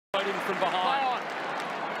from behind.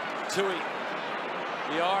 Tui.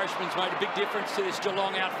 The Irishman's made a big difference to this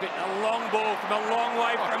Geelong outfit. A long ball from a long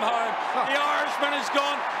way from home. The Irishman has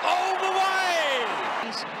gone all the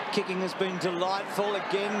way. His kicking has been delightful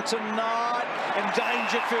again tonight. And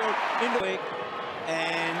Dangerfield in the week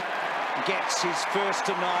and gets his first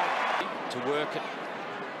tonight. To work it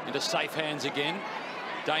into safe hands again.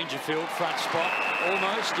 Dangerfield, front spot.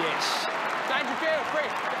 Almost, yes. Dangerfield,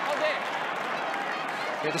 quick. Oh, there.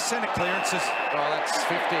 Yeah, the centre clearances. Oh, that's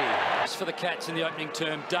 50. For the Cats in the opening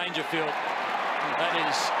term, Dangerfield. That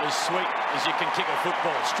is as sweet as you can kick a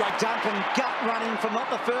football. Straight Duncan gut running for not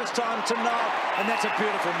the first time tonight, and that's a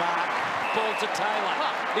beautiful mark. ball to Taylor.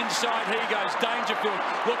 Inside he goes. Dangerfield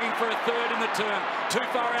looking for a third in the term. Too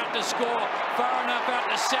far out to score. Far enough out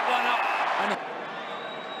to set one up. And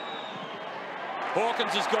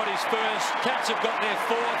Hawkins has got his first. Cats have got their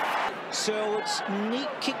fourth. Selwood's neat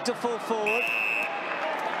kick to full forward.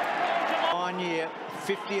 9 year,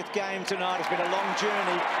 50th game tonight. It's been a long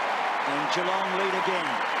journey. And Geelong lead again.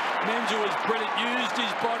 Menzel was brilliant. Used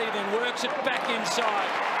his body, then works it back inside.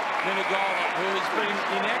 Menegola, who has been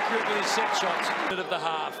inaccurate with his set shots of the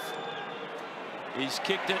half. He's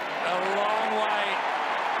kicked it a long way.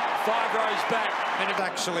 5 rows back. And it's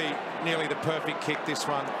actually nearly the perfect kick, this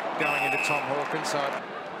one, going into Tom Hawkins' side.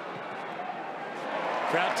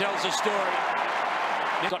 Crowd tells a story.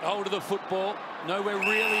 Got hold of the football. Nowhere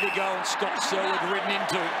really to go, and Scott Selwood ridden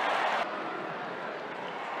into.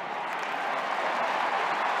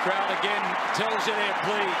 Crowd again tells you there,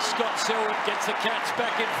 please. Scott Selwood gets the Cats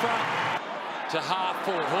back in front. To half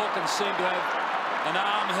full. Hawkins seemed to have an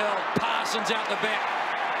arm held. Parsons out the back.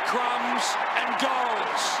 Crumbs and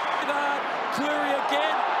goals. Cleary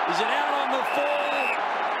again. Is it out on the fall?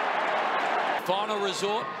 Final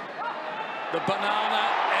resort. The banana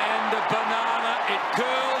and the banana. It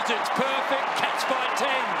curls. It's perfect. Cats by 10.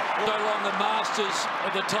 So long the masters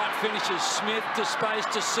of the tight finishes. Smith to space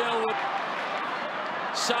to Selwood.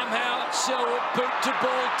 Somehow Selwood boot to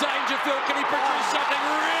ball. Dangerfield, can he produce something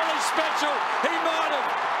really special? He might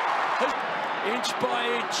have. Inch by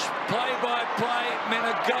inch, play by play.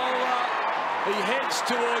 Menegola, he heads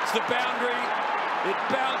towards the boundary. It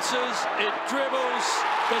bounces, it dribbles,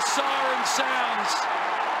 the siren sounds.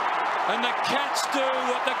 And the Cats do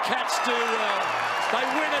what the Cats do well. They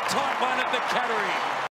win a tight one at the Cattery.